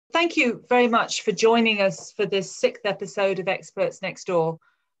thank you very much for joining us for this 6th episode of Experts Next Door,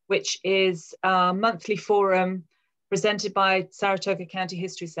 which is our monthly forum presented by Saratoga County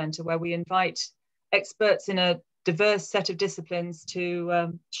History Centre, where we invite experts in a diverse set of disciplines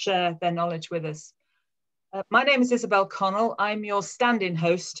to share their knowledge with us. My name is Isabel Connell. I'm your stand-in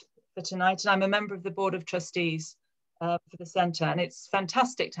host for tonight, and I'm a member of the Board of Trustees for the Centre. And it's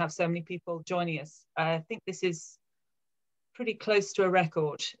fantastic to have so many people joining us. I think this is pretty close to a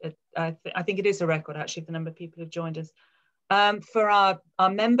record. I think it is a record, actually, the number of people who've joined us. For our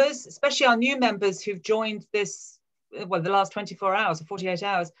members, especially our new members who've joined this, well, the last 24 hours or 48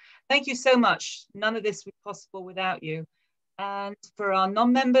 hours, thank you so much. None of this was possible without you. And for our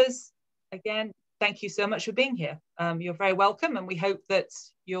non-members, again, thank you so much for being here. You're very welcome, and we hope that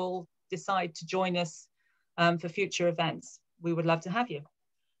you'll decide to join us for future events. We would love to have you.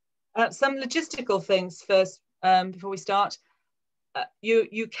 Some logistical things first before we start.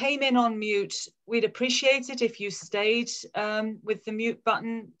 You came in on mute. We'd appreciate it if you stayed with the mute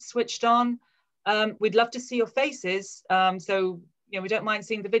button switched on. We'd love to see your faces. So we don't mind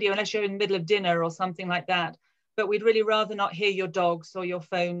seeing the video unless you're in the middle of dinner or something like that. But we'd really rather not hear your dogs or your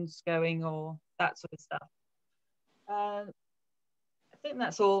phones going or that sort of stuff. I think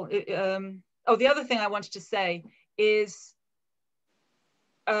that's all. Oh, the other thing I wanted to say is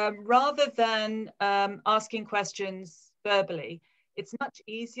rather than asking questions verbally, it's much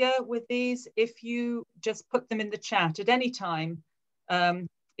easier with these if you just put them in the chat at any time,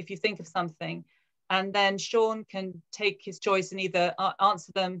 if you think of something, and then Sean can take his choice and either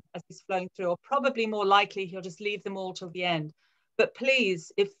answer them as he's flowing through, or probably more likely he'll just leave them all till the end. But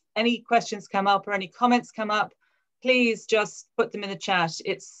please, if any questions come up or any comments come up, please just put them in the chat.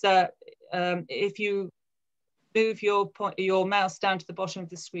 It's if you move your mouse down to the bottom of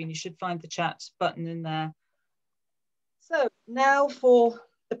the screen, you should find the chat button in there. So now for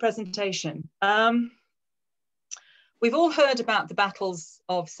the presentation. We've all heard about the Battles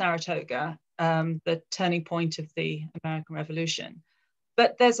of Saratoga, the turning point of the American Revolution,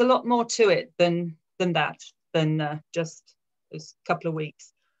 but there's a lot more to it than just this couple of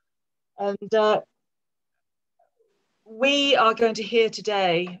weeks. And we are going to hear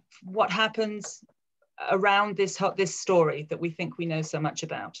today what happens around this story that we think we know so much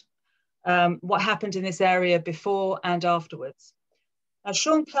about. What happened in this area before and afterwards. Now,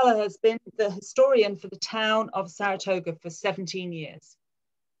 Sean Kelleher has been the historian for the town of Saratoga for 17 years.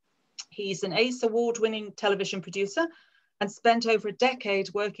 He's an ACE award-winning television producer and spent over a decade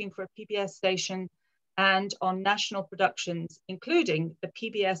working for a PBS station and on national productions, including the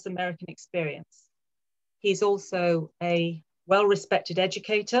PBS American Experience. He's also a well-respected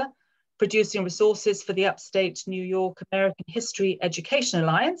educator, producing resources for the upstate New York American History Education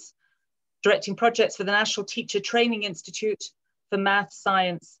Alliance, directing projects for the National Teacher Training Institute for Math,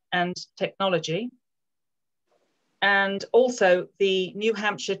 Science, and Technology, and also the New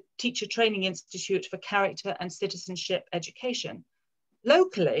Hampshire Teacher Training Institute for Character and Citizenship Education.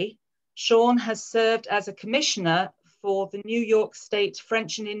 Locally, Sean has served as a commissioner for the New York State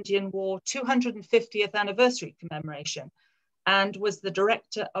French and Indian War 250th anniversary commemoration, and was the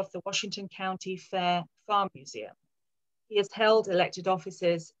director of the Washington County Fair Farm Museum. He has held elected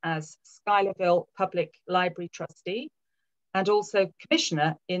offices as Schuylerville Public Library trustee and also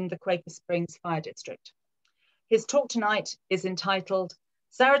commissioner in the Quaker Springs Fire District. His talk tonight is entitled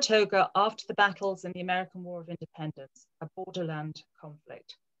Saratoga After the Battles in the American War of Independence, a Borderland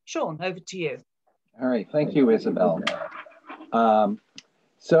Conflict. Sean, over to you. All right, thank you, Isabel.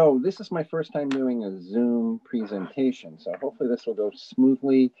 So this is my first time doing a Zoom presentation, so hopefully this will go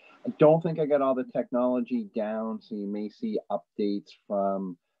smoothly. I don't think I got all the technology down, so you may see updates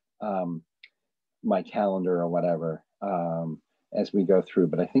from my calendar or whatever as we go through,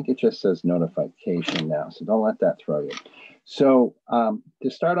 but I think it just says notification now, so don't let that throw you. So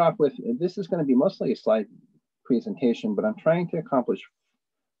to start off with, this is going to be mostly a slide presentation, but I'm trying to accomplish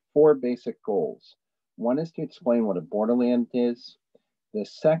 4 basic goals. One is to explain what a borderland is. The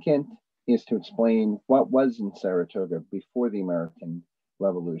second is to explain what was in Saratoga before the American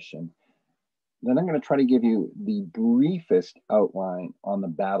Revolution. Then I'm going to try to give you the briefest outline on the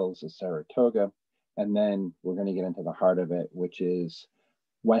Battles of Saratoga, and then we're going to get into the heart of it, which is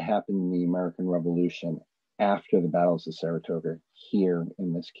what happened in the American Revolution after the Battles of Saratoga here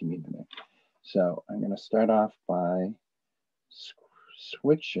in this community. So I'm going to start off by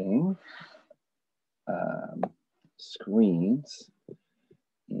switching screens,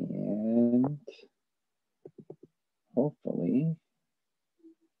 and hopefully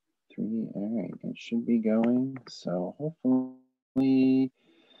all right, it should be going. So hopefully,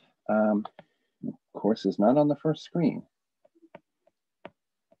 of course, is not on the first screen.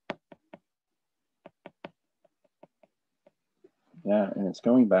 Yeah, and it's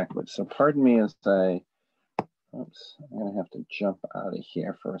going backwards. So pardon me as I, oops, I'm gonna have to jump out of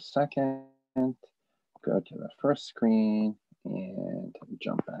here for a second, go to the first screen and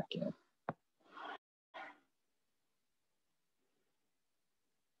jump back in.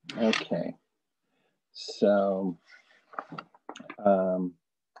 Okay, so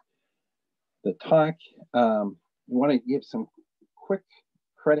the talk, we want to give some quick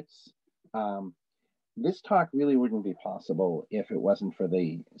credits. This talk really wouldn't be possible if it wasn't for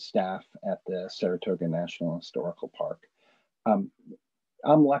the staff at the Saratoga National Historical Park. I'm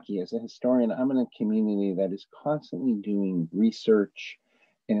lucky as a historian, I'm in a community that is constantly doing research,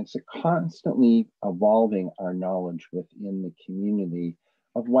 and it's constantly evolving our knowledge within the community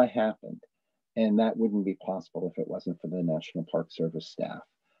of what happened. And that wouldn't be possible if it wasn't for the National Park Service staff.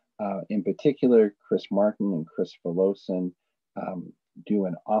 In particular, Chris Martin and Chris Velosin do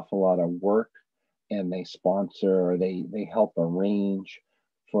an awful lot of work, and they sponsor or they help arrange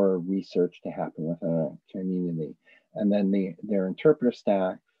for research to happen within our community. And then their interpreter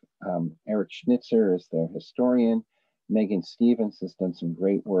staff, Eric Schnitzer is their historian. Megan Stevens has done some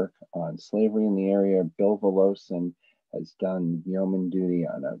great work on slavery in the area. Bill Velosin has done yeoman duty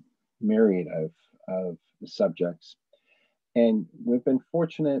on a myriad of subjects. And we've been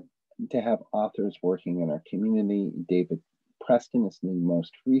fortunate to have authors working in our community. David Preston is the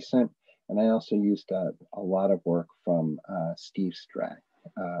most recent. And I also used a lot of work from Steve Strack.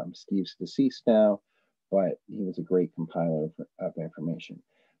 Steve's deceased now, but he was a great compiler of information.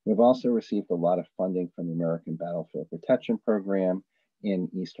 We've also received a lot of funding from the American Battlefield Protection Program in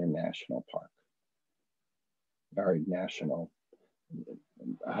Eastern National Park, or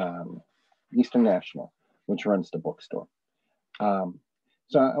Eastern National, which runs the bookstore.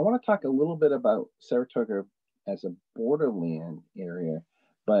 So I want to talk a little bit about Saratoga as a borderland area,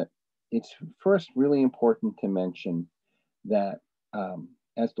 but it's first really important to mention that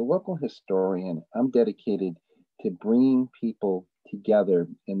as the local historian, I'm dedicated to bringing people together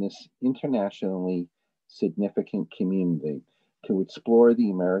in this internationally significant community to explore the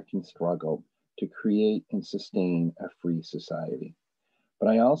American struggle to create and sustain a free society. But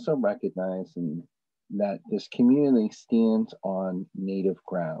I also recognize that this community stands on Native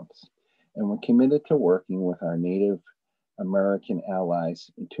grounds, and we're committed to working with our Native American allies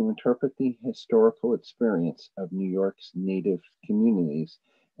to interpret the historical experience of New York's Native communities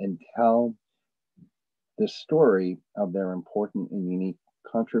and tell the story of their important and unique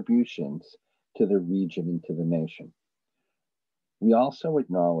contributions to the region and to the nation. We also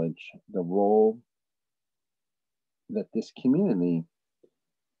acknowledge the role that this community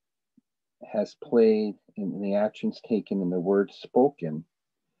has played in the actions taken and the words spoken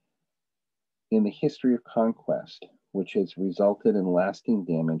in the history of conquest, which has resulted in lasting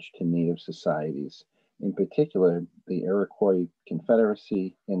damage to Native societies, in particular the Iroquois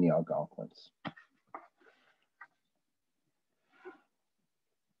Confederacy and the Algonquins.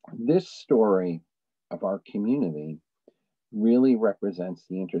 This story of our community really represents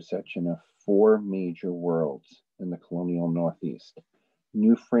the intersection of four major worlds in the colonial Northeast: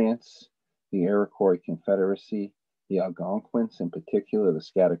 New France, the Iroquois Confederacy, the Algonquins, in particular the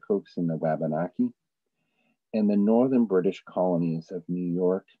Schaghticoke and the Wabanaki, and the northern British colonies of New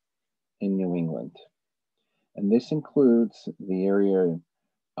York and New England. And this includes the area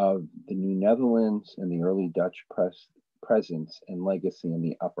of the New Netherlands and the early Dutch presence and legacy in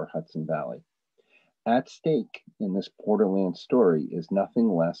the Upper Hudson Valley. At stake in this borderland story is nothing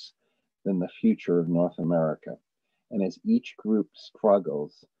less than the future of North America. And as each group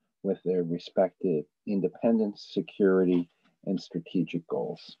struggles with their respective independence, security, and strategic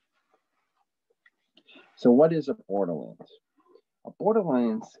goals. So what is a borderland? A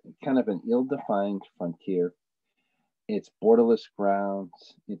borderland is kind of an ill-defined frontier. It's borderless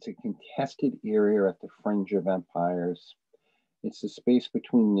grounds. It's a contested area at the fringe of empires. It's the space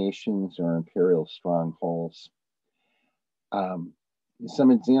between nations or imperial strongholds.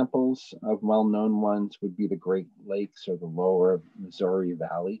 Some examples of well-known ones would be the Great Lakes or the lower Missouri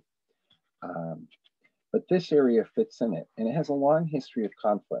Valley. But this area fits in it, and it has a long history of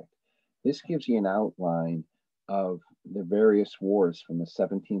conflict. This gives you an outline of the various wars from the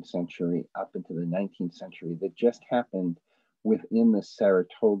 17th century up into the 19th century that just happened within the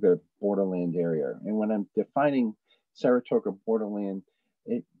Saratoga borderland area. And when I'm defining Saratoga borderland,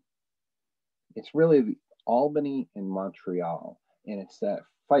 it's really Albany and Montreal, and it's that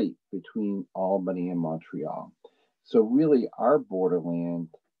fight between Albany and Montreal. So really our borderland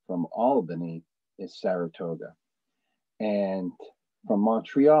from Albany is Saratoga, and from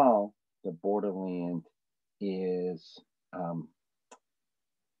Montreal, the borderland is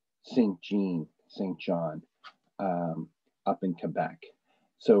St. John. up in Quebec.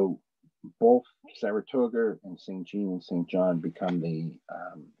 So both Saratoga and St. Jean and St. John become the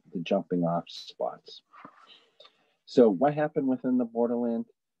jumping off spots. So what happened within the borderland?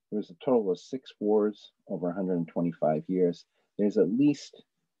 There was a total of 6 wars over 125 years. There's at least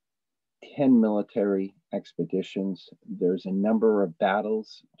 10 military expeditions. There's a number of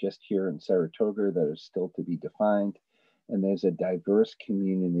battles just here in Saratoga that are still to be defined. And there's a diverse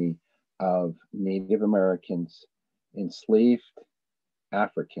community of Native Americans, enslaved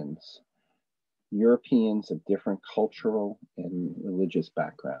Africans, Europeans of different cultural and religious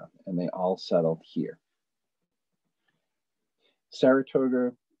background, and they all settled here.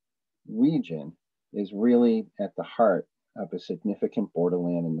 Saratoga region is really at the heart of a significant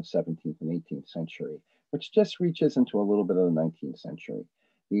borderland in the 17th and 18th century, which just reaches into a little bit of the 19th century.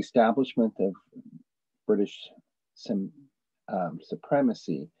 The establishment of British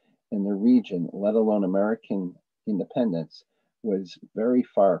supremacy in the region, let alone American independence, was very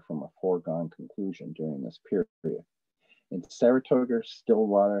far from a foregone conclusion during this period. In Saratoga,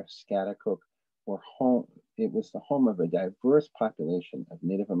 Stillwater, Scaghtikoke were home. It was the home of a diverse population of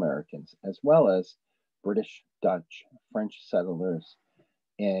Native Americans, as well as British, Dutch, French settlers,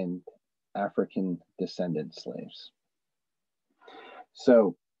 and African descendant slaves.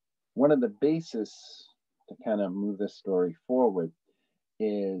 So one of the bases to kind of move this story forward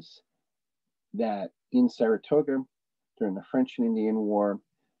is that in Saratoga, during the French and Indian War,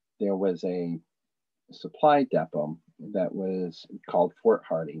 there was a supply depot that was called Fort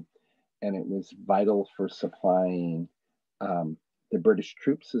Hardy, and it was vital for supplying the British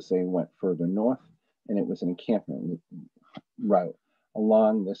troops as they went further north, and it was an encampment route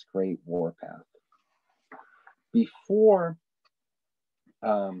along this great warpath. Before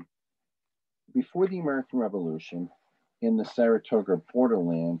the American Revolution, in the Saratoga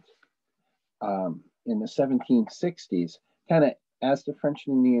borderland, in the 1760s, kind of as the French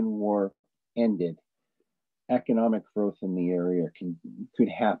and Indian War ended, economic growth in the area could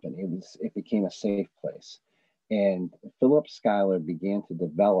happen. It became a safe place. And Philip Schuyler began to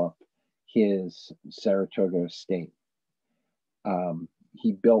develop his Saratoga estate.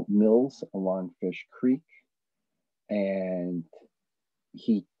 He built mills along Fish Creek, and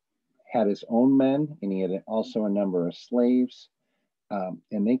he had his own men, and he had also a number of slaves.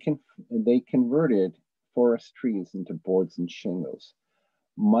 And they converted forest trees into boards and shingles.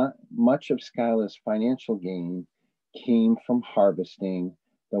 Much of Schuyler's financial gain came from harvesting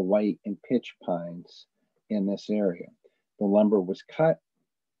the white and pitch pines in this area. The lumber was cut,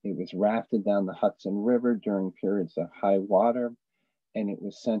 it was rafted down the Hudson River during periods of high water, and it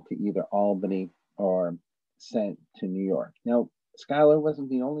was sent to either Albany or sent to New York. Now, Schuyler wasn't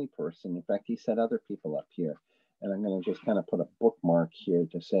the only person. In fact, he set other people up here. And I'm going to just kind of put a bookmark here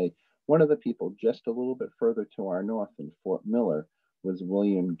to say one of the people just a little bit further to our north in Fort Miller was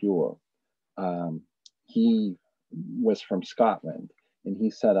William Dewar. He was from Scotland, and he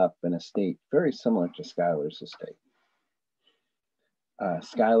set up an estate very similar to Schuyler's estate.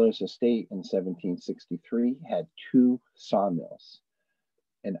 Schuyler's estate in 1763 had 2 sawmills,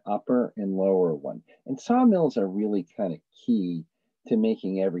 an upper and lower one. And sawmills are really kind of key to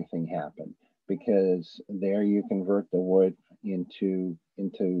making everything happen, because there you convert the wood into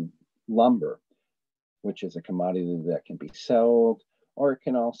lumber, which is a commodity that can be sold, or it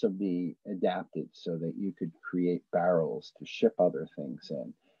can also be adapted so that you could create barrels to ship other things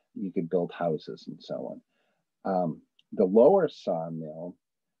in. You could build houses and so on. The lower sawmill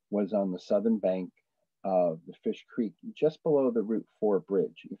was on the southern bank of the Fish Creek, just below the Route 4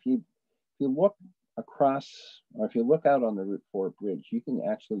 bridge. If you look across, or if you look out on the Route 4 bridge, you can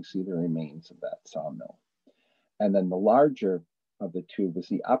actually see the remains of that sawmill. And then the larger of the two was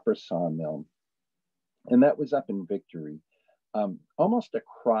the upper sawmill, and that was up in Victory, almost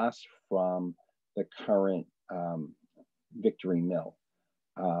across from the current Victory Mill.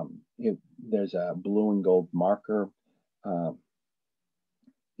 There's a blue and gold marker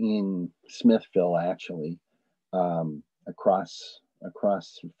in Smithville, actually, across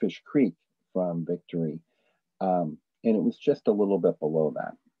Fish Creek from Victory. And it was just a little bit below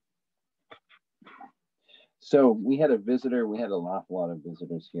that. So we had a visitor, we had an awful lot of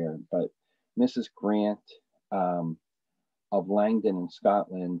visitors here, but Mrs. Grant of Langdon in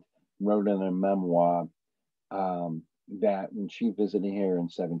Scotland wrote in a memoir that when she visited here in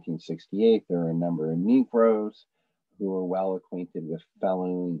 1768, there were a number of Negroes who were well acquainted with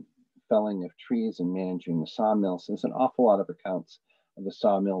felling of trees and managing the sawmills. There's an awful lot of accounts of the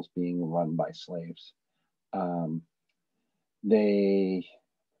sawmills being run by slaves. They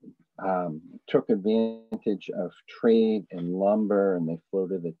took advantage of trade and lumber, and they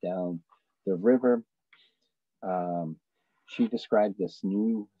floated it down the river. she described this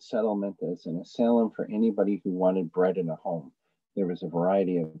new settlement as an asylum for anybody who wanted bread in a home. There was a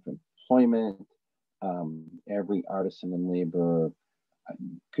variety of employment. Every artisan and laborer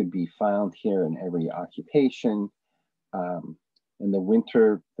could be found here in every occupation. In the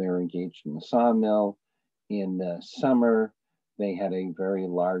winter, they were engaged in the sawmill. In the summer, they had a very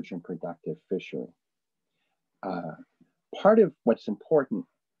large and productive fishery. Part of what's important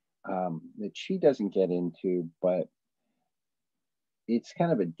that she doesn't get into, but it's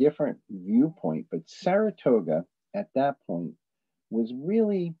kind of a different viewpoint, but Saratoga at that point was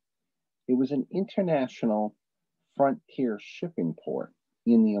really, it was an international frontier shipping port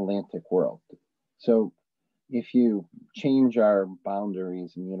in the Atlantic world. So if you change our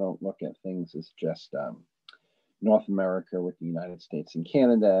boundaries and you don't look at things as just North America with the United States and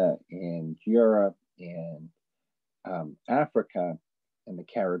Canada and Europe and Africa and the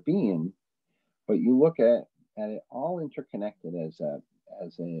Caribbean, but you look at it all interconnected as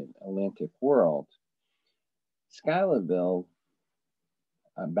an Atlantic world. Schuylerville,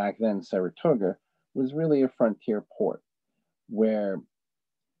 back then Saratoga, was really a frontier port where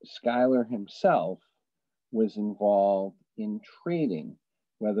Schuyler himself was involved in trading,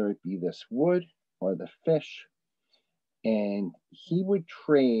 whether it be this wood or the fish, and he would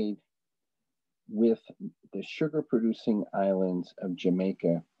trade with the sugar producing islands of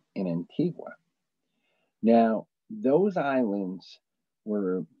Jamaica and Antigua. Now, those islands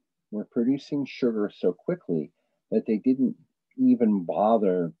were producing sugar so quickly that they didn't even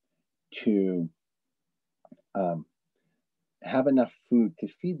bother to have enough food to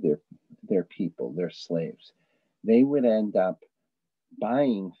feed their people, their slaves. They would end up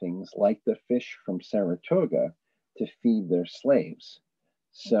buying things like the fish from Saratoga to feed their slaves.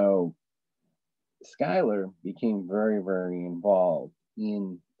 So Schuyler became very, very involved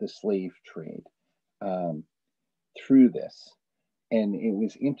in the slave trade through this, and it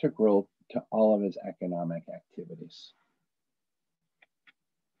was integral to all of his economic activities.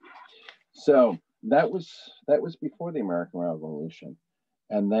 So that was before the American Revolution,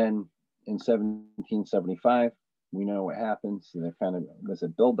 and then in 1775, we know what happens. There kind of was a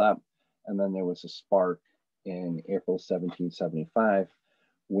buildup, and then there was a spark in April 1775,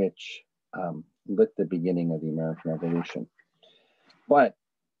 which lit the beginning of the American Revolution. But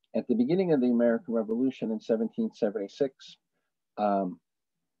at the beginning of the American Revolution in 1776,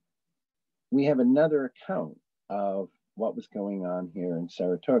 we have another account of what was going on here in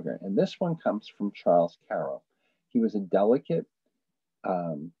Saratoga. And this one comes from Charles Carroll. He was a delegate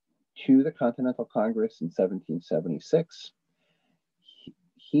to the Continental Congress in 1776.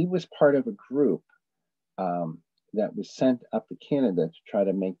 He was part of a group that was sent up to Canada to try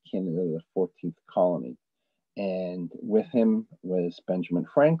to make Canada the 14th colony. And with him was Benjamin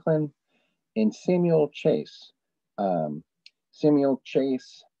Franklin and Samuel Chase. Samuel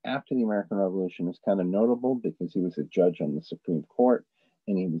Chase, after the American Revolution, is kind of notable because he was a judge on the Supreme Court,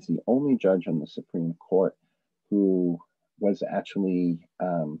 and he was the only judge on the Supreme Court who was actually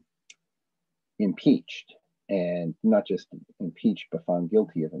impeached, and not just impeached, but found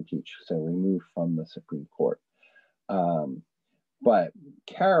guilty of impeach, so removed from the Supreme Court. But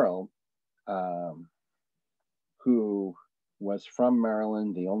Carroll, who was from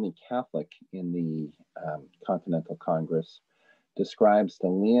Maryland, the only Catholic in the Continental Congress, describes the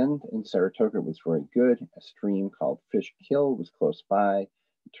land in Saratoga was very good. A stream called Fish Kill was close by.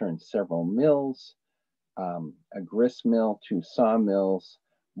 It turned several mills, a grist mill, 2 sawmills.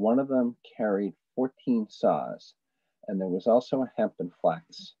 One of them carried 14 saws, and there was also a hemp and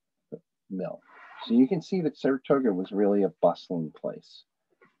flax mill. So you can see that Saratoga was really a bustling place.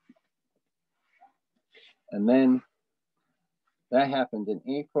 And then that happened in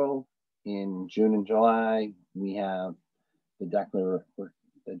April. In June and July, we have the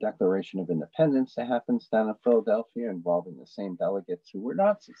Declaration of Independence that happens down in Philadelphia, involving the same delegates who were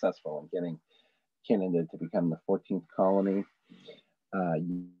not successful in getting Canada to become the 14th colony.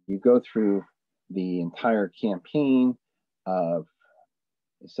 You go through the entire campaign of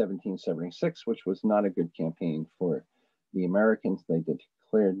 1776, which was not a good campaign for the Americans. They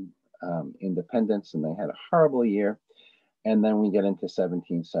declared independence, and they had a horrible year. And then we get into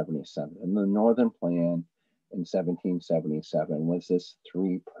 1777. And the Northern Plan in 1777 was this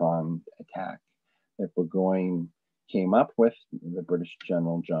 3-pronged attack that Burgoyne came up with, the British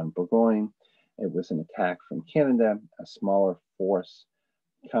General John Burgoyne. It was an attack from Canada, a smaller force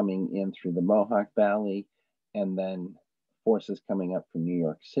coming in through the Mohawk Valley, and then forces coming up from New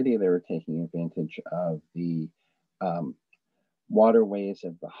York City. They were taking advantage of the waterways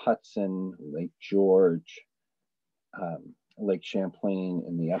of the Hudson, Lake George, Lake Champlain,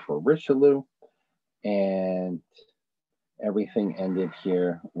 and the Upper Richelieu. And everything ended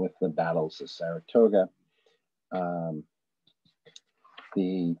here with the Battles of Saratoga.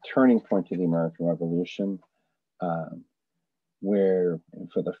 The turning point of the American Revolution, where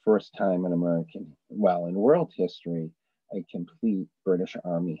for the first time in in world history, a complete British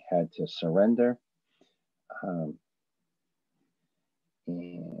army had to surrender.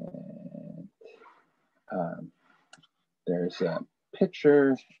 There's a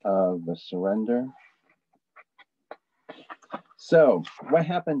picture of the surrender. So what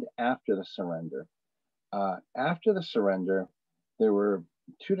happened after the surrender? After the surrender, there were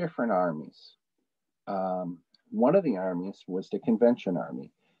two different armies. One of the armies was the Convention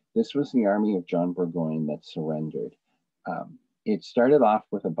Army. This was the army of John Burgoyne that surrendered. It started off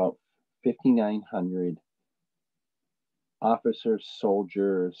with about 5,900 officers,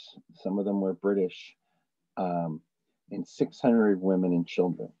 soldiers, some of them were British, and 600 women and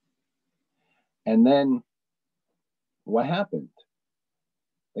children. And then what happened?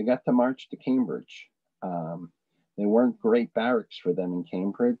 They got to march to Cambridge. They weren't great barracks for them in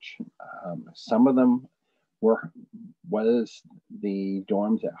Cambridge. Some of them was the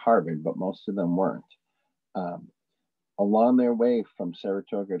dorms at Harvard, but most of them weren't. Along their way from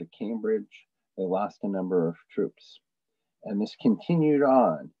Saratoga to Cambridge, they lost a number of troops. And this continued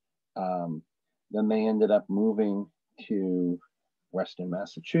on. Then they ended up moving to Western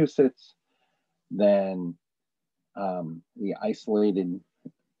Massachusetts. Then the isolated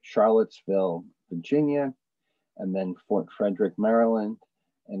Charlottesville, Virginia, and then Fort Frederick, Maryland.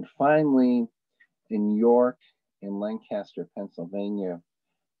 And finally, in York and Lancaster, Pennsylvania,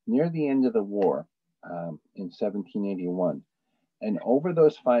 near the end of the war in 1781. And over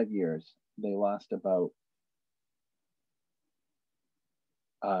those 5 years, they lost about,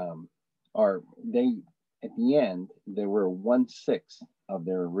 at the end, they were 1/6 of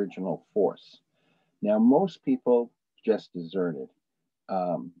their original force. Now, most people just deserted.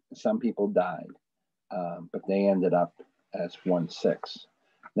 Some people died, but they ended up as 1/6.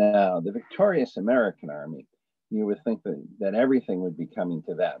 Now, the victorious American Army, you would think that everything would be coming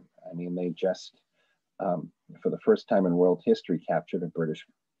to them. I mean, they just, for the first time in world history, captured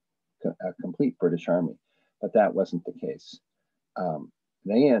a complete British army, but that wasn't the case.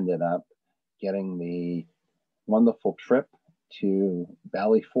 They ended up getting the wonderful trip to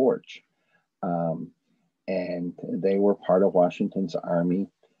Valley Forge, and they were part of Washington's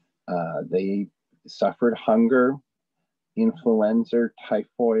army. They suffered hunger, influenza,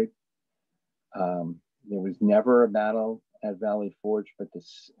 typhoid. There was never a battle at Valley Forge, but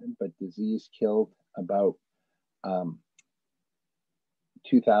disease killed about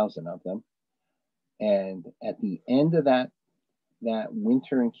 2,000 of them. And at the end of that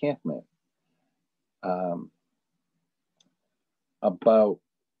winter encampment, about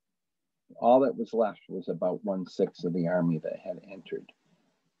all that was left was about 1/6 of the army that had entered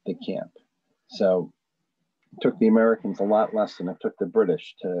the camp. So it took the Americans a lot less than it took the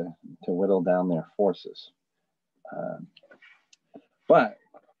British to whittle down their forces. But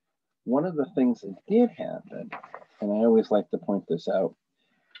one of the things that did happen, and I always like to point this out,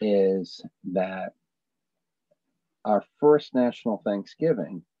 is that our first national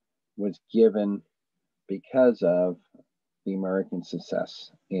Thanksgiving was given because of the American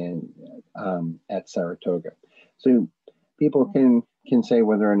success at Saratoga. So people can say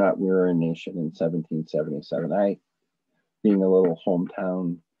whether or not we were a nation in 1777. I, being a little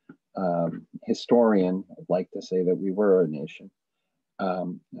hometown historian, I'd like to say that we were a nation.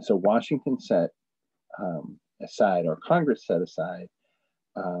 So Washington set aside, or Congress set aside,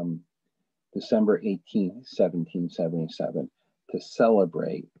 December 18th, 1777, to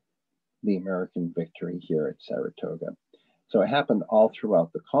celebrate the American victory here at Saratoga. So it happened all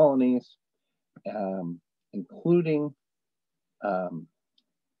throughout the colonies, including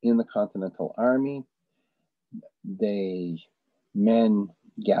in the Continental Army. Men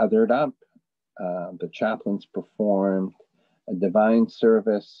gathered up, the chaplains performed a divine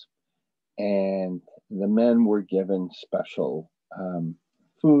service, and the men were given special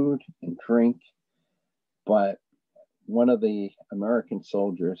food and drink. But one of the American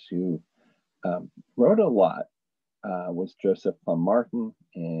soldiers who wrote a lot was Joseph Plum Martin,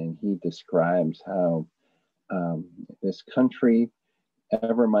 and he describes how this country,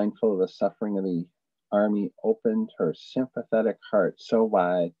 ever mindful of the suffering of the army, opened her sympathetic heart so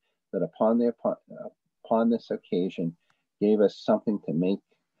wide that upon this occasion gave us something to make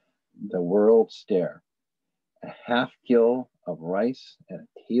the world stare: a half gill of rice and a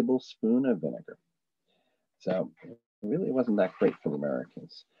tablespoon of vinegar. So it really wasn't that great for the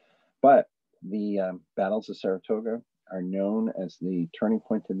Americans. But the Battles of Saratoga are known as the turning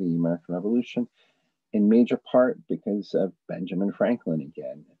point of the American Revolution. in major part because of Benjamin Franklin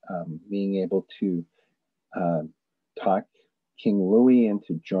again, being able to talk King Louis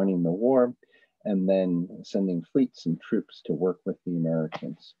into joining the war, and then sending fleets and troops to work with the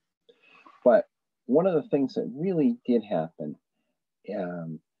Americans. But one of the things that really did happen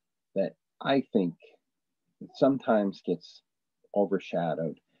that I think sometimes gets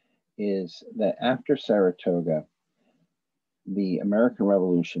overshadowed is that after Saratoga, the American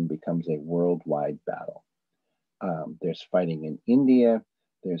Revolution becomes a worldwide battle. There's fighting in India,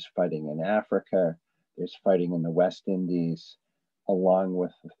 there's fighting in Africa, there's fighting in the West Indies, along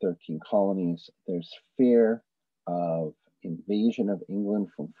with the 13 colonies. There's fear of invasion of England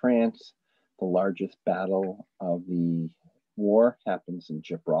from France. The largest battle of the war happens in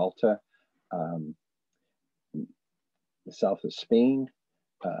Gibraltar, the south of Spain,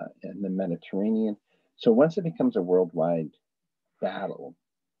 and the Mediterranean. So once it becomes a worldwide battle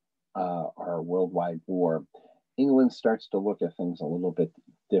or a worldwide war, England starts to look at things a little bit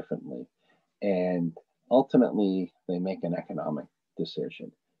differently. And ultimately, they make an economic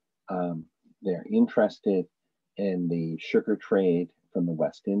decision. They're interested in the sugar trade from the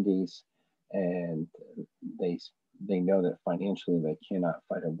West Indies, and they know that financially they cannot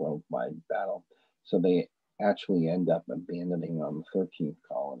fight a worldwide battle. So they actually end up abandoning on the 13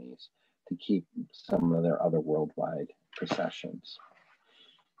 colonies to keep some of their other worldwide possessions.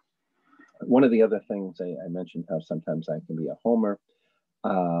 One of the other things I mentioned how sometimes I can be a homer.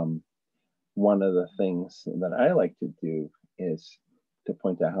 One of the things that I like to do is to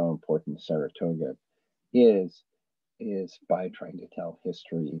point out how important Saratoga is by trying to tell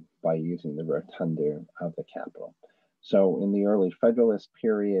history by using the rotunda of the Capitol. So in the early Federalist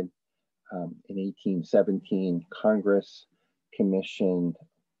period, in 1817, Congress commissioned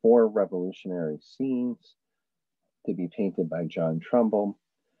 4 revolutionary scenes to be painted by John Trumbull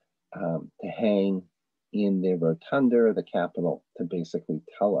to hang in the rotunda of the Capitol to basically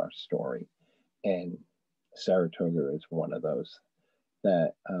tell our story. And Saratoga is one of those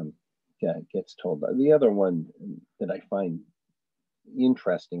that gets told. The other one that I find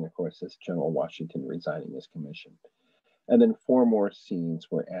interesting, of course, is General Washington resigning his commission. And then 4 more scenes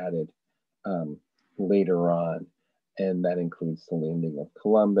were added later on, and that includes the landing of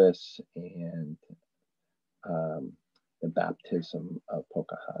Columbus and the baptism of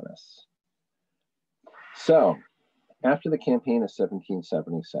Pocahontas. So after the campaign of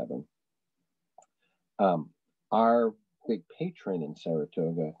 1777, our big patron in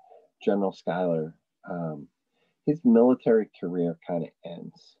Saratoga, General Schuyler, his military career kind of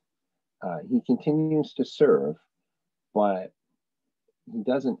ends. He continues to serve, but he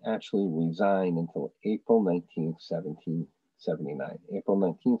doesn't actually resign until April 19th, 1779. April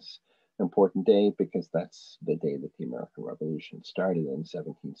 19th, an important day because that's the day that the American Revolution started in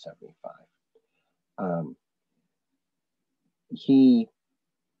 1775. He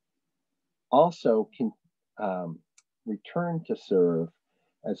also returned to serve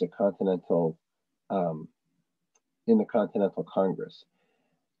as a continental, in the Continental Congress.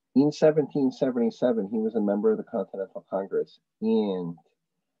 In 1777, he was a member of the Continental Congress and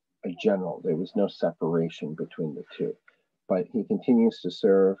a general. There was no separation between the two, but he continues to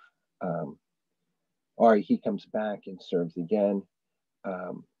serve, or he comes back and serves again.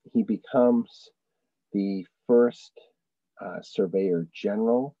 He becomes the first surveyor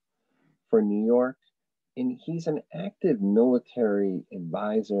general for New York, and he's an active military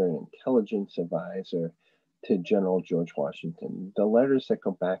advisor and intelligence advisor to General George Washington. The letters that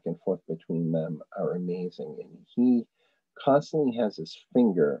go back and forth between them are amazing, and he constantly has his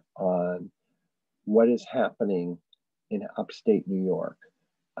finger on what is happening in upstate New York.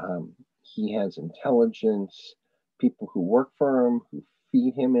 He has intelligence, people who work for him, who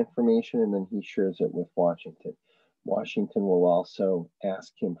feed him information, and then he shares it with Washington. Washington will also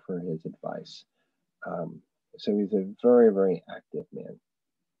ask him for his advice. So he's a very, very active man.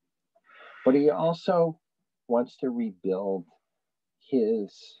 But he also wants to rebuild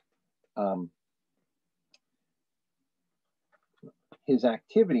his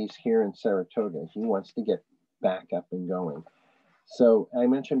activities here in Saratoga. He wants to get back up and going. So I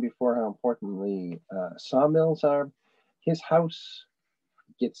mentioned before how important the sawmills are. His house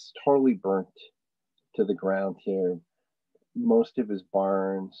gets totally burnt to the ground here. Most of his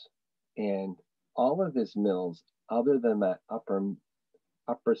barns and all of his mills, other than that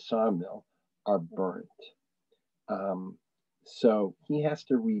upper sawmill, are burnt. So he has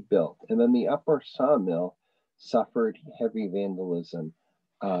to rebuild. And then the upper sawmill suffered heavy vandalism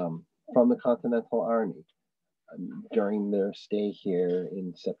from the Continental Army during their stay here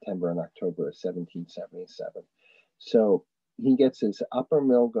in September and October of 1777. So he gets his upper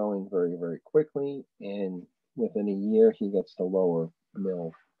mill going very, very quickly, and within a year, he gets the lower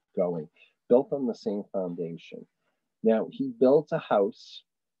mill going, built on the same foundation. Now, he builds a house.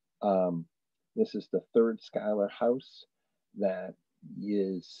 This is the third Schuyler house that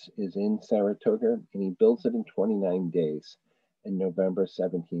is in Saratoga, and he builds it in 29 days in November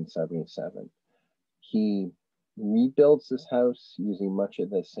 1777. He rebuilds this house using much of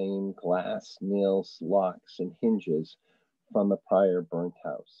the same glass, nails, locks, and hinges from the prior burnt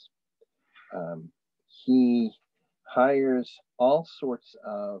house. He hires all sorts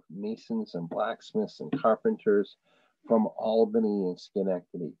of masons and blacksmiths and carpenters from Albany and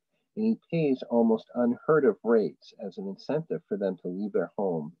Schenectady, and he pays almost unheard of rates as an incentive for them to leave their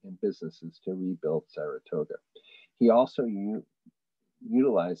home and businesses to rebuild Saratoga. He also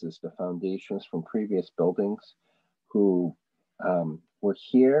utilizes the foundations from previous buildings who were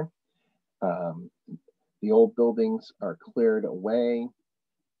here. The old buildings are cleared away,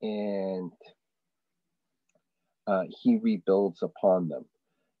 and he rebuilds upon them.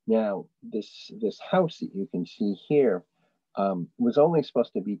 Now, this house that you can see here was only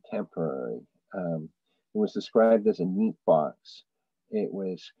supposed to be temporary. It was described as a neat box. It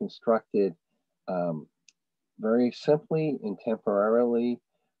was constructed very simply and temporarily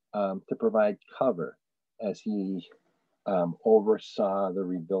to provide cover as he oversaw the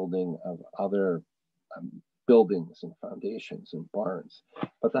rebuilding of other buildings and foundations and barns.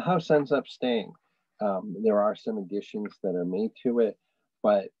 But the house ends up staying. There are some additions that are made to it,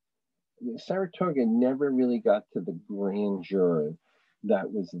 but Saratoga never really got to the grandeur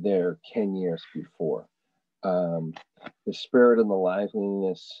that was there 10 years before. The spirit and the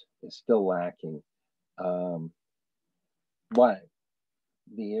liveliness is still lacking. But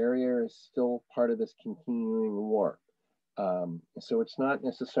the area is still part of this continuing war. So it's not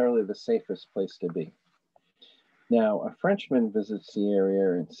necessarily the safest place to be. Now, a Frenchman visits the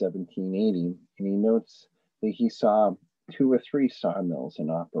area in 1780, and he notes that he saw 2 or 3 sawmills in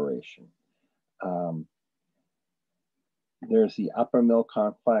operation. There's the upper mill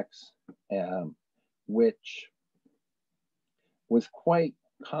complex, which was quite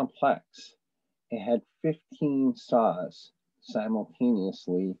complex. It had 15 saws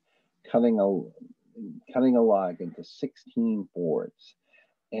simultaneously cutting a log into 16 boards.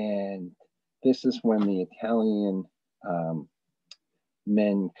 And this is when the Italian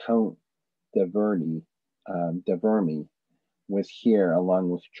men, Count de Vermi, was here along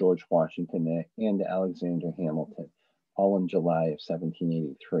with George Washington and Alexander Hamilton, all in July of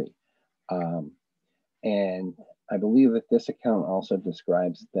 1783. And I believe that this account also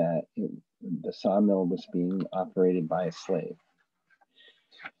describes that the sawmill was being operated by a slave.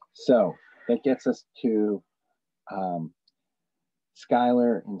 So that gets us to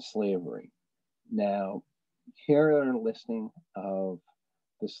Schuyler and slavery. Now, here are a listing of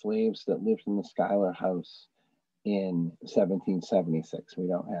the slaves that lived in the Schuyler house in 1776. We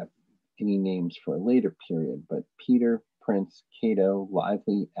don't have any names for a later period, but Peter, Prince, Cato,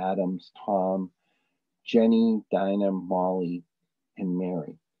 Lively, Adams, Tom, Jenny, Dinah, Molly, and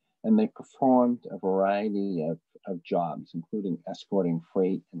Mary. And they performed a variety of jobs, including escorting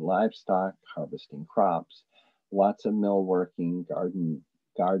freight and livestock, harvesting crops, lots of mill working,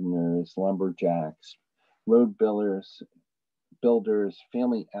 gardeners, lumberjacks, road builders,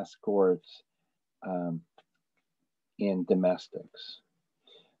 family escorts, and domestics.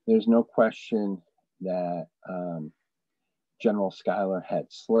 There's no question that General Schuyler had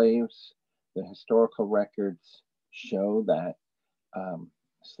slaves. The historical records show that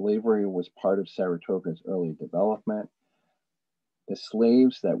slavery was part of Saratoga's early development. The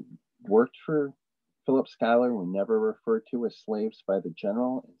slaves that worked for Philip Schuyler were never referred to as slaves by the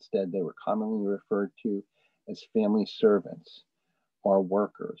general. Instead, they were commonly referred to as family servants or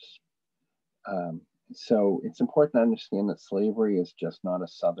workers. So it's important to understand that slavery is just not a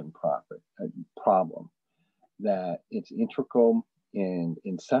Southern problem, that it's integral and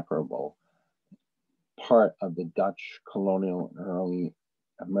inseparable part of the Dutch colonial and early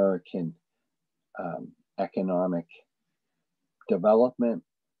American economic development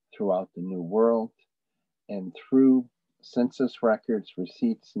throughout the New World. And through census records,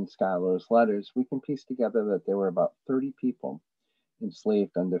 receipts, and Schuyler's letters, we can piece together that there were about 30 people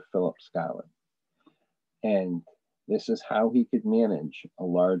enslaved under Philip Schuyler. And this is how he could manage a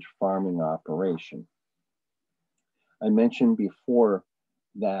large farming operation. I mentioned before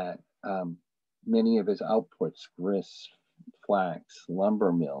that many of his outputs, grist, flax,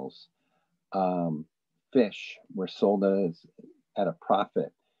 lumber mills, fish, were sold at a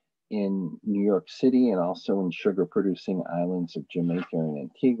profit in New York City and also in sugar-producing islands of Jamaica and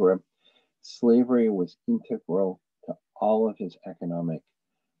Antigua. Slavery was integral to all of his economic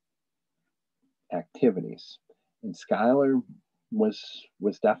activities. And Schuyler was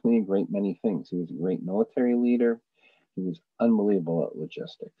definitely a great many things. He was a great military leader. He was unbelievable at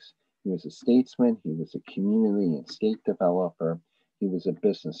logistics. He was a statesman. He was a community and state developer. He was a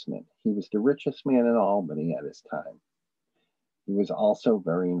businessman. He was the richest man in Albany at his time. He was also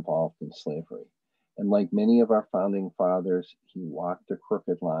very involved in slavery. And like many of our founding fathers, he walked the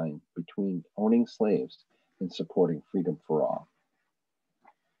crooked line between owning slaves and supporting freedom for all.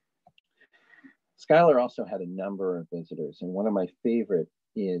 Schuyler also had a number of visitors, and one of my favorite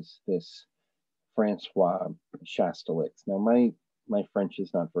is this Francois Chastelix. Now, my French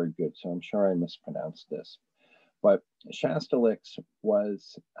is not very good, so I'm sure I mispronounced this. But Chastelix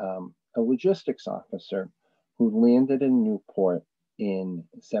was a logistics officer who landed in Newport in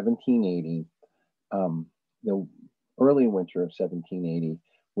 1780, the early winter of 1780,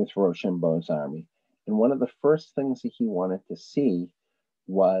 with Rochambeau's army. And one of the first things that he wanted to see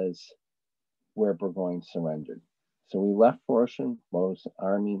was where Burgoyne surrendered. So he left Rochambeau's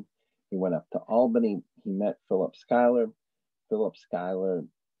army. He went up to Albany. He met Philip Schuyler. Philip Schuyler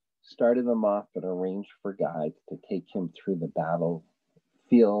started him off and arranged for guides to take him through the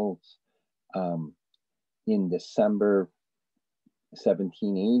battlefields. In December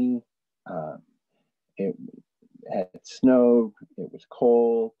 1780, it had snowed, it was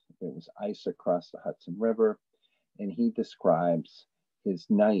cold, there was ice across the Hudson River, and he describes his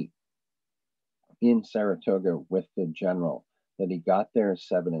night in Saratoga with the general, that he got there at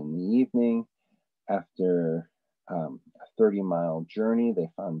 7 in the evening. After a 30-mile journey, they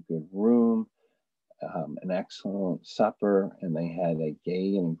found good room, an excellent supper, and they had a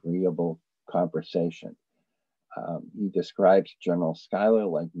gay and agreeable conversation. He describes General Schuyler,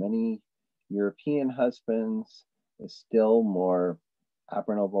 like many European husbands, is still more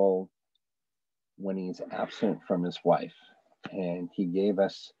admirable when he's absent from his wife. And he gave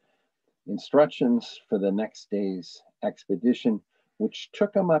us instructions for the next day's expedition, which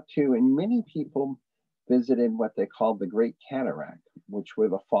took him up to, and many people visited what they called the Great Cataract, which were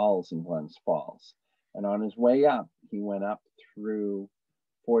the falls in Glens Falls. And on his way up, he went up through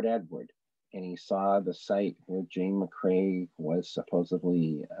Fort Edward, and he saw the site where Jane McCrae was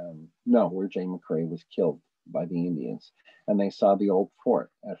supposedly, where Jane McCrae was killed by the Indians. And they saw the old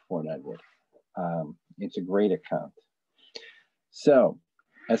fort at Fort Edward. It's a great account. So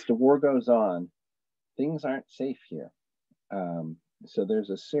as the war goes on, things aren't safe here. So there's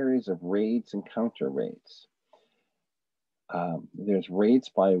a series of raids and counter raids. There's raids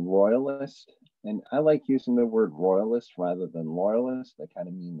by royalists, and I like using the word royalist rather than loyalist. They kind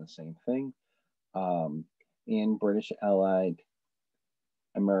of mean the same thing. In British Allied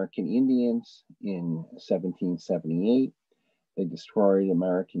American Indians in 1778. They destroyed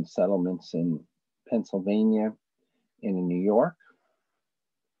American settlements in Pennsylvania and in New York.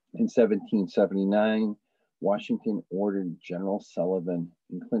 In 1779, Washington ordered General Sullivan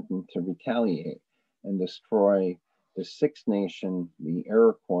and Clinton to retaliate and destroy the Six Nation, the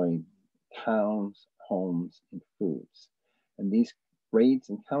Iroquois towns, homes, and foods. And these raids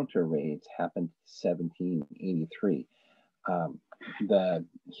and counter raids happened in 1783. The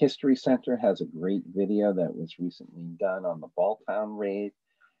History Center has a great video that was recently done on the Balltown raid.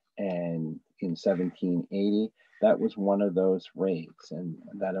 And in 1780, that was one of those raids, and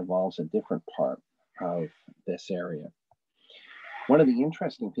that involves a different part of this area. One of the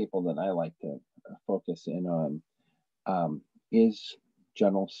interesting people that I like to focus in on is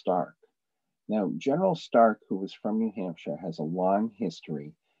General Stark. Now, General Stark, who was from New Hampshire, has a long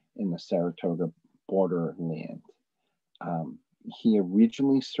history in the Saratoga borderland. He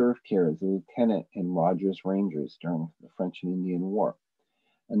originally served here as a lieutenant in Rogers Rangers during the French and Indian War.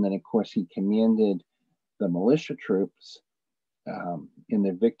 And then, of course, he commanded the militia troops in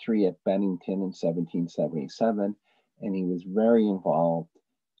the victory at Bennington in 1777. And he was very involved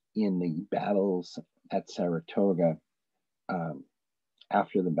in the battles at Saratoga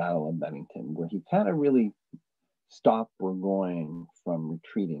after the Battle of Bennington, where he kind of really stopped Burgoyne from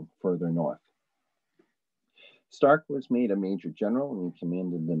retreating further north. Stark was made a major general, and he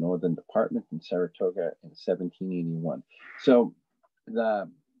commanded the Northern Department in Saratoga in 1781. So the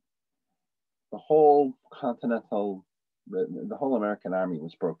whole continental, the whole American army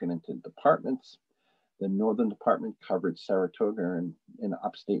was broken into departments. The Northern Department covered Saratoga in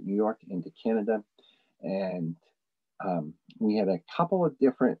upstate New York into Canada. And we had a couple of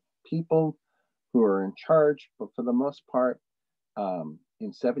different people who were in charge, but for the most part, in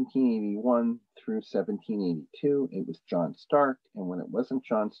 1781 through 1782, it was John Stark. And when it wasn't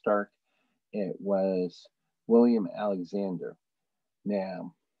John Stark, it was William Alexander.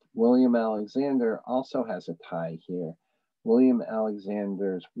 Now, William Alexander also has a tie here William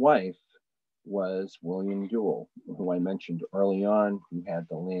Alexander's wife was William Duell, who I mentioned early on, who had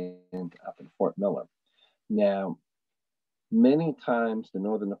the land up in Fort Miller. Now, many times the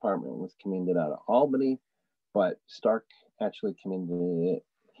Northern Department was commanded out of Albany, but Stark actually commanded it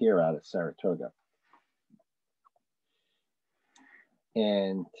here out of Saratoga.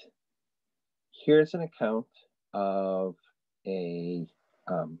 And here's an account of a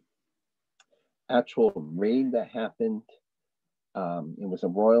actual raid that happened. It was a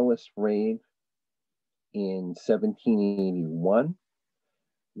royalist raid in 1781,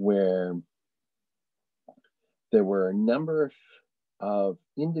 where there were a number of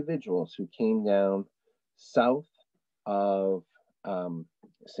individuals who came down south of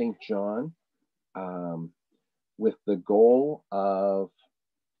St. John with the goal of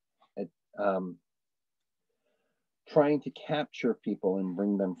trying to capture people and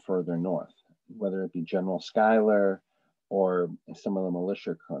bring them further north, whether it be General Schuyler or some of the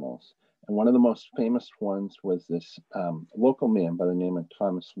militia colonels. And one of the most famous ones was this local man by the name of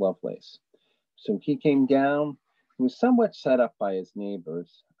Thomas Lovelace. So he came down. He was somewhat set up by his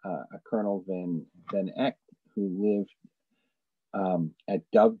neighbors, a Colonel Van Eck, who lived at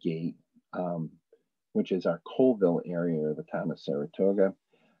Dovegate, which is our Colville area of the town of Saratoga.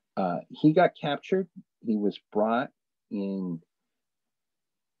 He got captured. He was brought in.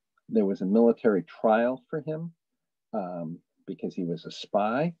 There was a military trial for him because he was a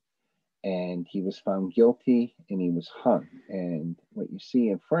spy, and he was found guilty and he was hung. And what you see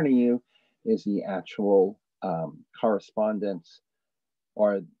in front of you is the actual correspondence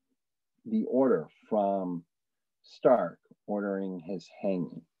or the order from Stark ordering his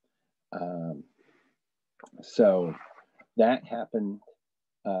hanging. So that happened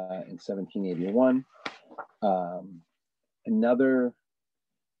in 1781.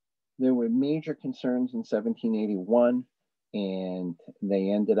 There were major concerns in 1781, and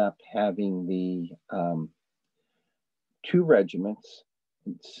they ended up having the two regiments.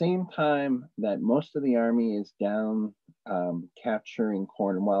 At the same time that most of the army is down capturing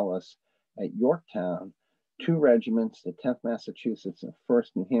Cornwallis at Yorktown, two regiments, the 10th Massachusetts and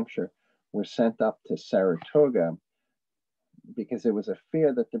 1st New Hampshire, were sent up to Saratoga because there was a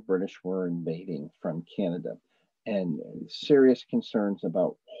fear that the British were invading from Canada and serious concerns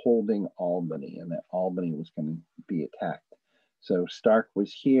about holding Albany and that Albany was going to be attacked. So Stark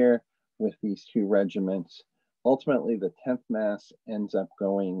was here with these two regiments. Ultimately, the 10th Mass ends up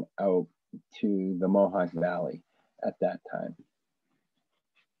going out to the Mohawk Valley at that time.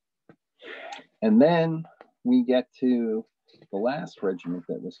 And then we get to the last regiment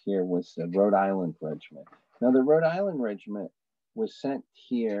that was here was the Rhode Island Regiment. Now, the Rhode Island Regiment was sent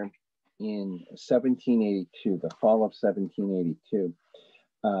here in 1782, the fall of 1782.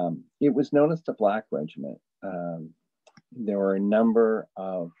 It was known as the Black Regiment. There were a number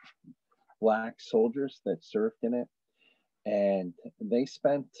of Black soldiers that served in it, and they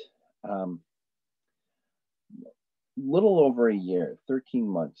spent little over a year, 13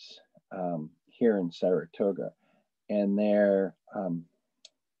 months here in Saratoga. And their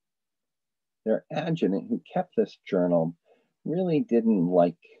adjutant, who kept this journal, really didn't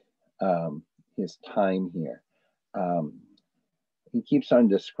like his time here. He keeps on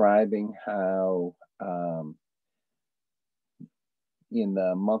describing how in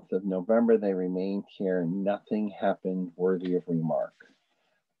the month of November they remained here and nothing happened worthy of remark.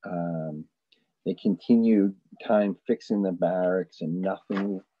 They continued time fixing the barracks and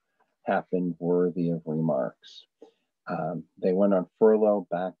nothing happened worthy of remarks. They went on furlough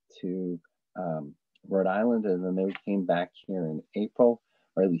back to Rhode Island, and then they came back here in April,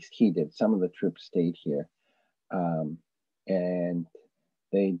 or at least he did. Some of the troops stayed here. And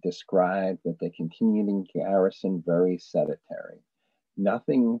they described that they continued in garrison very sedentary.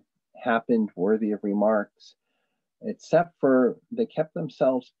 Nothing happened worthy of remarks, except for they kept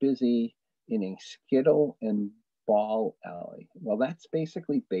themselves busy in a skittle and ball alley. Well, that's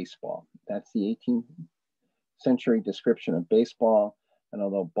basically baseball. That's the 18th century description of baseball. And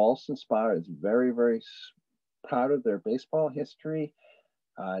although Ballston Spa is very, very proud of their baseball history,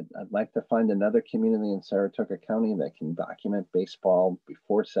 I'd like to find another community in Saratoga County that can document baseball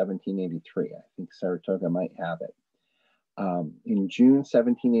before 1783. I think Saratoga might have it. In June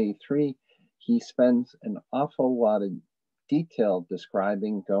 1783, he spends an awful lot of detail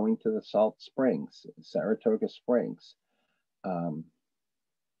describing going to the Salt Springs, Saratoga Springs.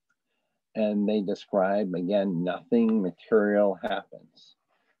 And they describe, again, nothing material happens.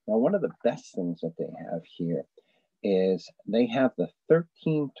 Now, one of the best things that they have here is they have the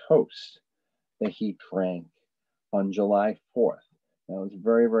 13 toasts that he drank on July 4th. Now, it's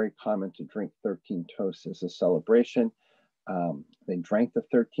very, very common to drink 13 toasts as a celebration. They drank the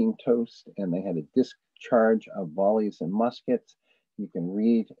 13 toast, and they had a discharge of volleys and muskets. You can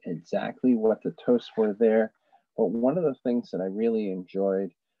read exactly what the toasts were there. But one of the things that I really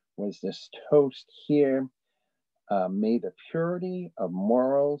enjoyed was this toast here. May the purity of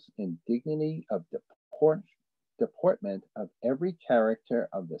morals and dignity of deportment of every character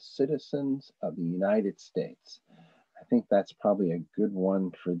of the citizens of the United States. I think that's probably a good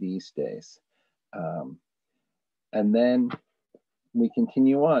one for these days. And then we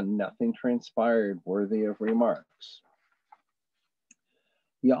continue on. Nothing transpired worthy of remarks.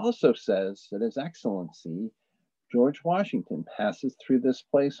 He also says that His Excellency George Washington passes through this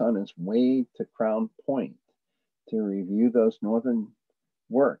place on his way to Crown Point to review those northern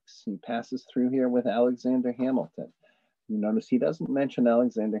works. He passes through here with Alexander Hamilton. You notice he doesn't mention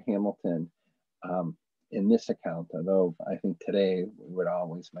Alexander Hamilton in this account, although I think today we would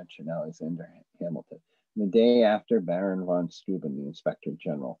always mention Alexander Hamilton. The day after, Baron von Steuben, the Inspector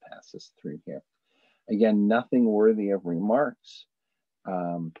General, passes through here. Again, nothing worthy of remarks.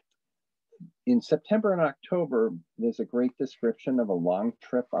 In September and October, there's a great description of a long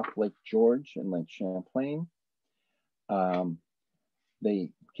trip up Lake George and Lake Champlain.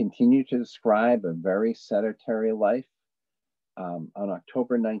 They continue to describe a very sedentary life. On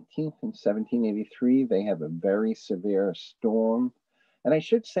October 19th in 1783, they have a very severe storm. And I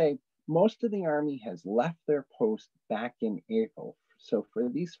should say, most of the army has left their post back in April. So for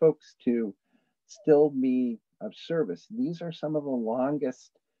these folks to still be of service, these are some of the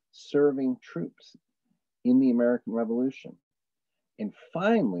longest serving troops in the American Revolution. And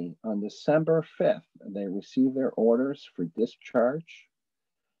finally, on December 5th, they receive their orders for discharge.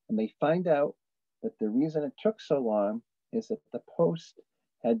 And they find out that the reason it took so long is that the post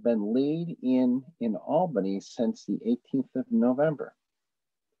had been laid in Albany since the 18th of November.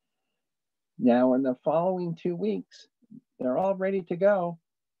 Now, in the following 2 weeks, they're all ready to go,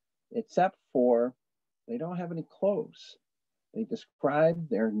 except for they don't have any clothes. They describe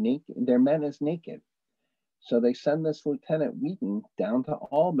their men as naked. So they send this Lieutenant Wheaton down to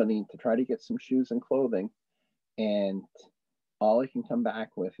Albany to try to get some shoes and clothing. And all he can come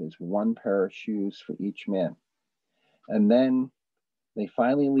back with is one pair of shoes for each man. And then they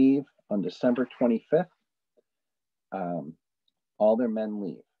finally leave on December 25th. All their men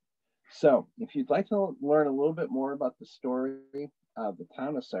leave. So if you'd like to learn a little bit more about the story of the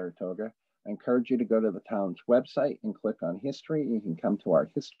town of Saratoga, I encourage you to go to the town's website and click on history. You can come to our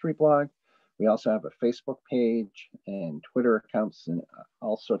history blog. We also have a Facebook page and Twitter accounts and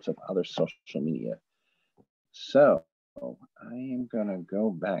all sorts of other social media. So I am going to go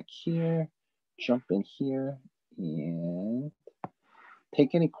back here, jump in here, and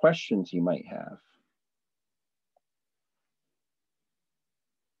take any questions you might have.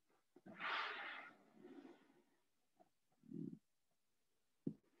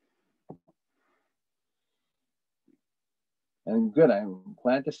 And good, I'm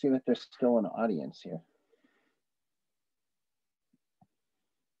glad to see that there's still an audience here.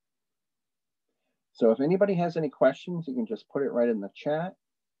 So if anybody has any questions, you can just put it right in the chat.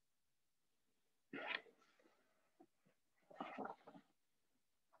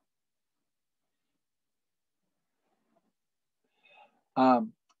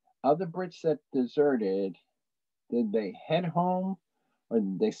 Of the Brits that deserted, did they head home or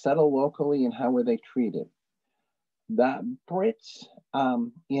did they settle locally, and how were they treated? The Brits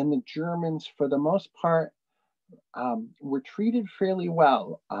and the Germans, for the most part, were treated fairly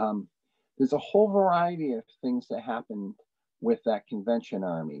well. There's a whole variety of things that happened with that convention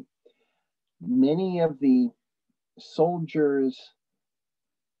army. Many of the soldiers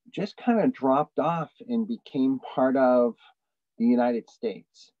just kind of dropped off and became part of the United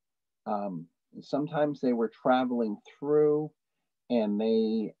States. Sometimes they were traveling through and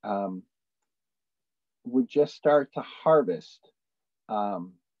they would just start to harvest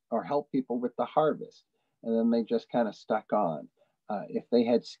or help people with the harvest. And then they just kind of stuck on. If they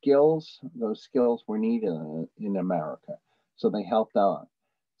had skills, those skills were needed in America. So they helped out.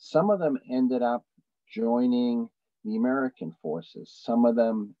 Some of them ended up joining the American forces. Some of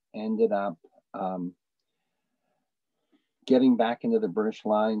them ended up getting back into the British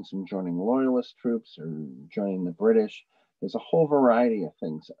lines and joining loyalist troops or joining the British. There's a whole variety of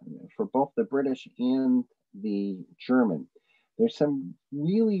things for both the British and the German. There's some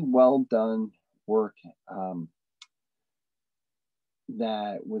really well done work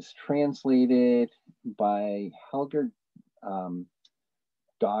that was translated by Helger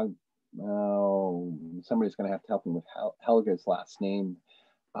somebody's going to have to help me with Helga's last name,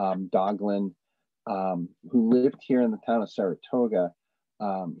 Doglin, who lived here in the town of Saratoga.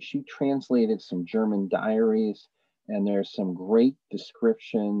 She translated some German diaries and there's some great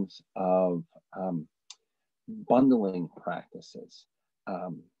descriptions of bundling practices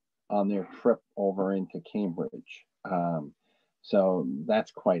on their trip over into Cambridge. So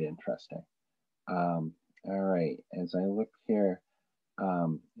that's quite interesting. All right, as I look here,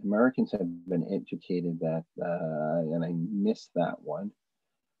 Americans have been educated that, and I missed that one.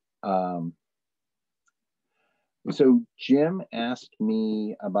 So Jim asked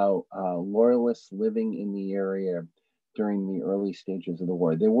me about loyalists living in the area during the early stages of the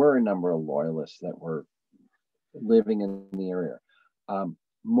war. There were a number of loyalists that were living in the area.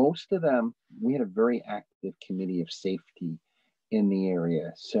 Most of them, we had a very active committee of safety in the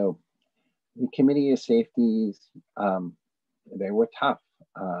area. So the committee of safeties, they were tough.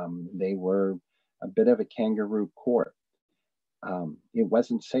 They were a bit of a kangaroo court. It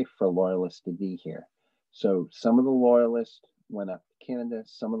wasn't safe for loyalists to be here. So some of the loyalists went up to Canada.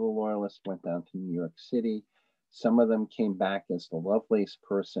 Some of the loyalists went down to New York City. Some of them came back, as the Lovelace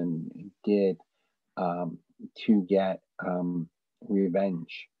person did, to get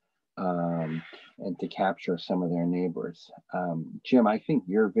revenge and to capture some of their neighbors. Jim, I think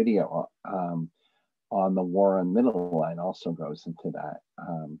your video on the war on Middle Line also goes into that.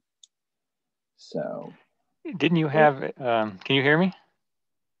 So, didn't you have? Can you hear me?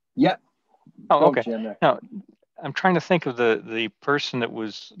 Yep. Oh, okay. Jim. Now, I'm trying to think of the person that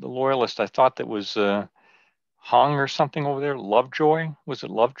was the loyalist. I thought that was Hung or something over there. Lovejoy, was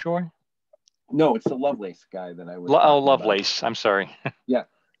it Lovejoy? No, it's the Lovelace guy that I was. Oh, Lovelace. About. I'm sorry. Yeah.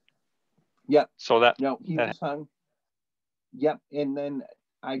 Yep. So that no, he was hung. Yep. And then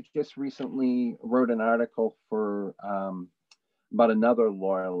I just recently wrote an article for about another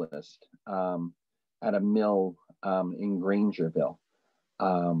loyalist at a mill in Grangerville,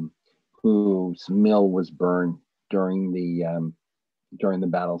 whose mill was burned during the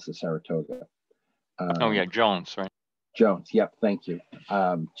Battles of Saratoga. Oh yeah, Jones, right? Jones. Yep. Thank you,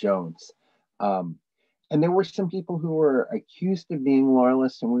 Jones. And there were some people who were accused of being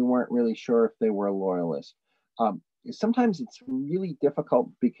loyalists, and we weren't really sure if they were loyalists. Sometimes it's really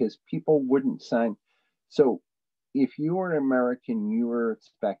difficult because people wouldn't sign. So if you were an American, you were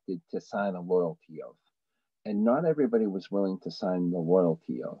expected to sign a loyalty oath, and not everybody was willing to sign the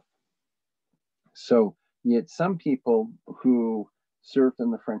loyalty oath. So you had some people who served in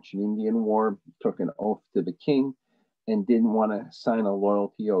the French and Indian War, took an oath to the king, and didn't want to sign a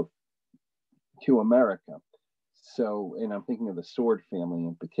loyalty oath to America. So, and I'm thinking of the Sword family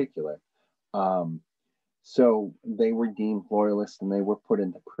in particular. So they were deemed loyalists and they were put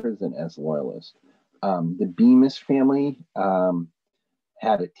into prison as loyalists. The Bemis family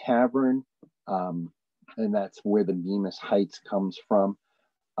had a tavern, and that's where the Bemis Heights comes from.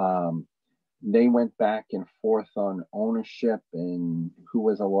 They went back and forth on ownership and who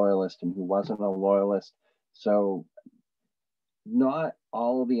was a loyalist and who wasn't a loyalist. So not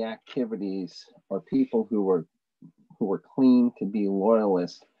all of the activities or people who were claimed to be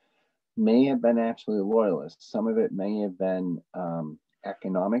loyalists may have been actually loyalists. Some of it may have been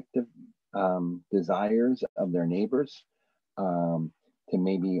economic desires of their neighbors to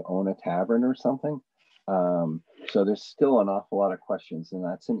maybe own a tavern or something. So there's still an awful lot of questions, and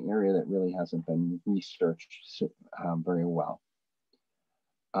that's an area that really hasn't been researched very well.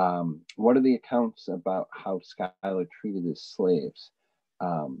 What are the accounts about how Schuyler treated his slaves?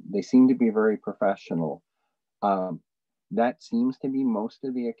 They seem to be very professional. That seems to be most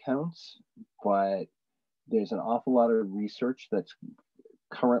of the accounts, but there's an awful lot of research that's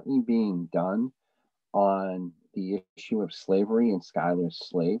currently being done on the issue of slavery and Schuyler's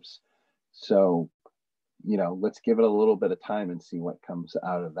slaves. So, let's give it a little bit of time and see what comes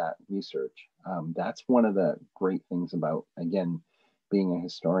out of that research. That's one of the great things about, again, being a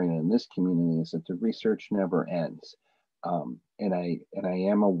historian in this community, is that the research never ends. And I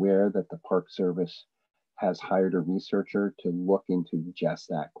am aware that the Park Service has hired a researcher to look into just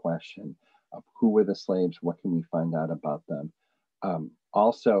that question of who were the slaves, what can we find out about them.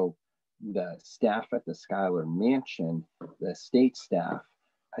 Also, the staff at the Schuyler Mansion, the state staff,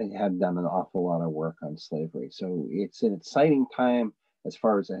 have done an awful lot of work on slavery. So it's an exciting time as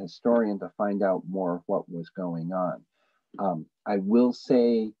far as a historian to find out more of what was going on. I will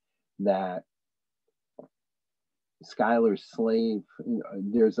say that Schuyler's slave,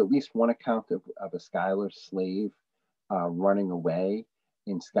 there's at least one account of a Schuyler slave running away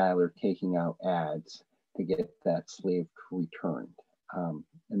and Schuyler taking out ads to get that slave returned. And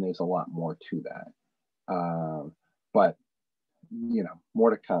there's a lot more to that. But, more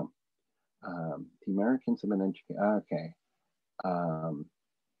to come. The Americans have been educated. Okay. The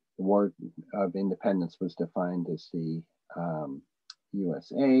War of Independence was defined as the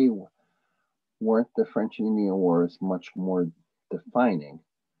USA. weren't the French and Indian Wars much more defining?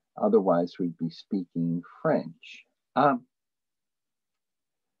 Otherwise, we'd be speaking French. I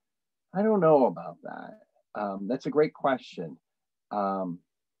don't know about that. That's a great question. You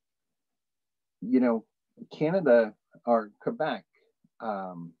know, Canada or Quebec,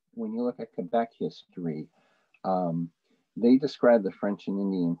 when you look at Quebec history, they describe the French and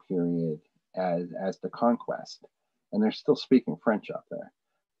Indian period as the conquest, and they're still speaking French up there.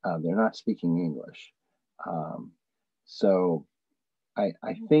 They're not speaking English. So I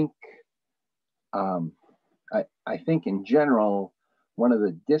think I think in general, one of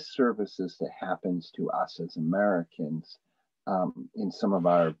the disservices that happens to us as Americans in some of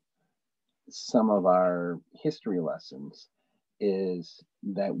our history lessons is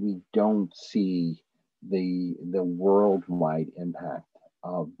that we don't see the worldwide impact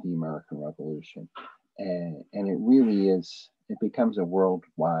of the American Revolution, and it really is. It becomes a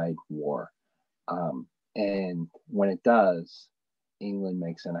worldwide war, and when it does, England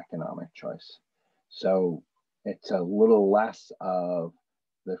makes an economic choice. So it's a little less of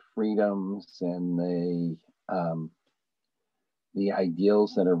the freedoms and the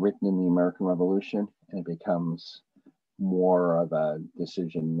ideals that are written in the American Revolution, and it becomes more of a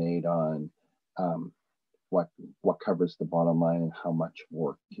decision made on what covers the bottom line and how much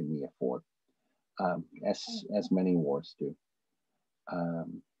work can we afford, as many wars do.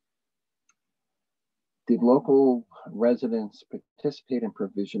 Did local residents participate in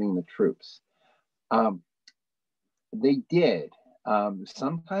provisioning the troops? They did,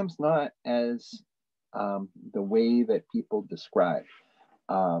 sometimes not as the way that people describe.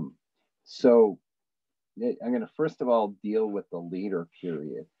 So I'm going to first of all deal with the later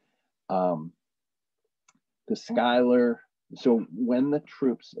period. The Schuyler, so when the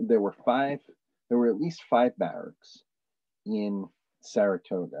troops, there were at least 5 barracks in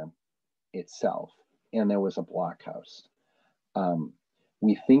Saratoga itself, and there was a blockhouse.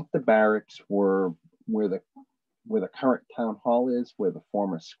 We think the barracks were where the current town hall is, where the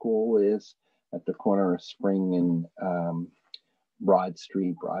former school is, at the corner of Spring and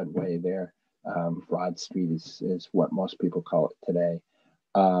Broadway there. Broad Street is what most people call it today.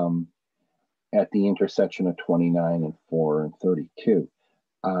 At the intersection of 29 and 4 and 32.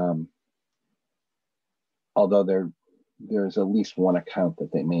 Although there's at least one account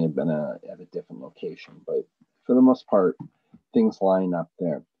that they may have been at a different location, but for the most part, things line up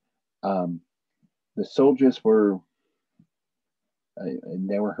there. The soldiers were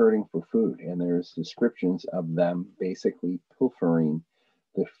hurting for food, and there's descriptions of them basically pilfering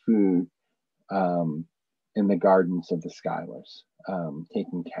the food in the gardens of the Schuylers,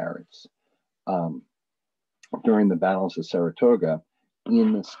 taking carrots. During the Battles of Saratoga,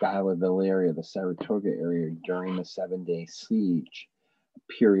 in the Schuylerville area, the Saratoga area, during the 7-day siege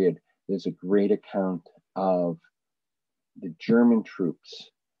period, there's a great account of the German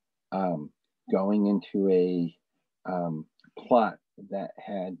troops going into a plot that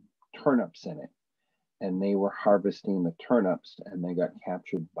had turnips in it, and they were harvesting the turnips, and they got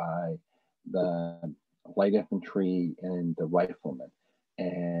captured by the light infantry and the riflemen.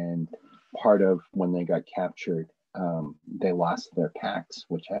 And part of when they got captured, they lost their packs,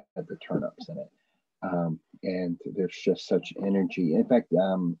 which had the turnips in it. And there's just such energy. In fact,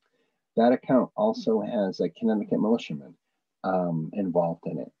 that account also has a Connecticut militiaman involved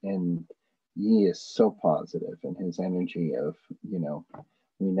in it. And he is so positive in his energy of, we know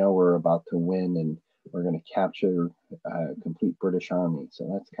we're about to win and we're going to capture a complete British army. So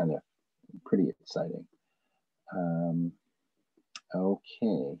that's kind of pretty exciting.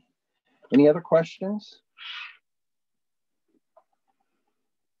 Okay. Any other questions?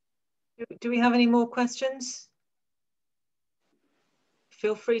 Do we have any more questions?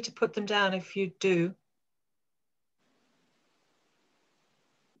 Feel free to put them down if you do.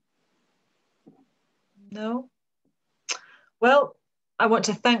 No? Well, I want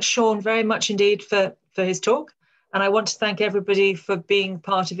to thank Sean very much indeed for his talk, and I want to thank everybody for being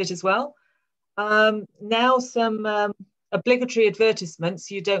part of it as well. Now some obligatory advertisements.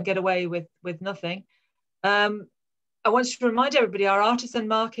 You don't get away with nothing. I want to remind everybody our artisan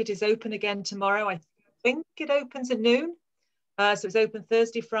market is open again tomorrow. I think it opens at noon. So it's open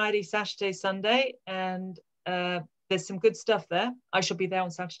Thursday, Friday, Saturday, Sunday, and there's some good stuff there. I shall be there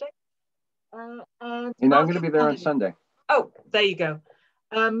on Saturday. And I'm going to be there on Sunday. Oh, there you go.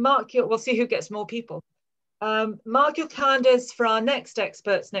 We'll see who gets more people. Mark your calendars for our next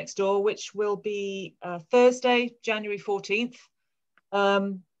Experts Next Door, which will be Thursday, January 14th.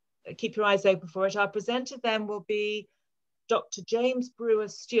 Keep your eyes open for it. Our presenter then will be Dr. James Brewer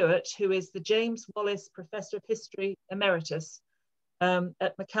Stewart, who is the James Wallace Professor of History Emeritus.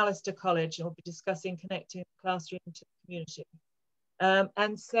 at Macalester College, and we'll be discussing connecting the classroom to the community.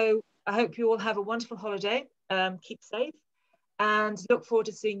 And so I hope you all have a wonderful holiday, keep safe, and look forward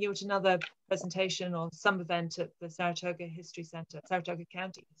to seeing you at another presentation or some event at the Saratoga History Center, Saratoga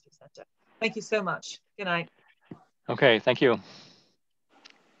County History Center. Thank you so much. Good night. Okay, thank you.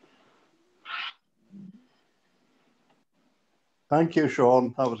 Thank you,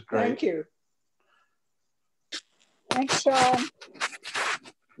 Sean. That was great. Thank you. Thanks, Sean.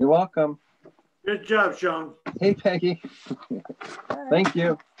 You're welcome. Good job, Sean. Hey, Peggy. Thank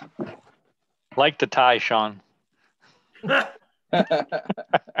you. Like the tie, Sean. I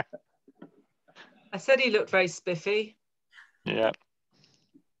said he looked very spiffy. Yeah.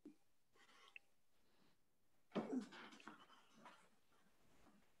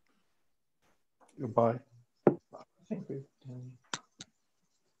 Goodbye. I think we've done.